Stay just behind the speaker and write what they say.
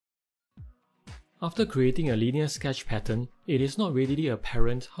After creating a linear sketch pattern, it is not readily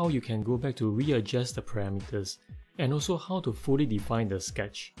apparent how you can go back to readjust the parameters, and also how to fully define the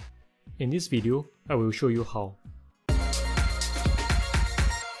sketch. In this video, I will show you how.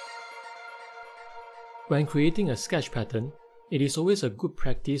 When creating a sketch pattern, it is always a good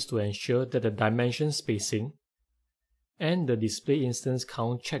practice to ensure that the dimension spacing and the display instance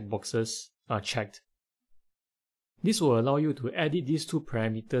count checkboxes are checked. This will allow you to edit these two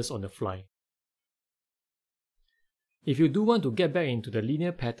parameters on the fly. If you do want to get back into the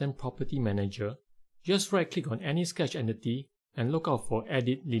Linear Pattern Property Manager, just right-click on any sketch entity and look out for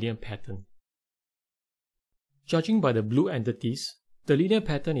Edit Linear Pattern. Judging by the blue entities, the linear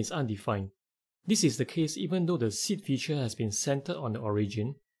pattern is undefined. This is the case even though the seed feature has been centered on the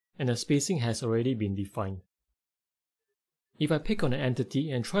origin and the spacing has already been defined. If I pick on an entity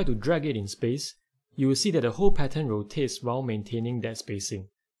and try to drag it in space, you will see that the whole pattern rotates while maintaining that spacing.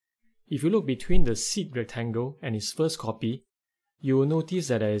 If you look between the seed rectangle and its first copy, you will notice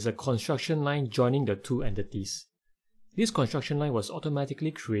that there is a construction line joining the two entities. This construction line was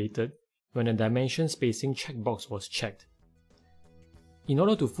automatically created when the dimension spacing checkbox was checked. In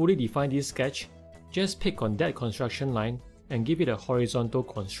order to fully define this sketch, just pick on that construction line and give it a horizontal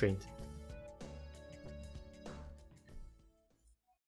constraint.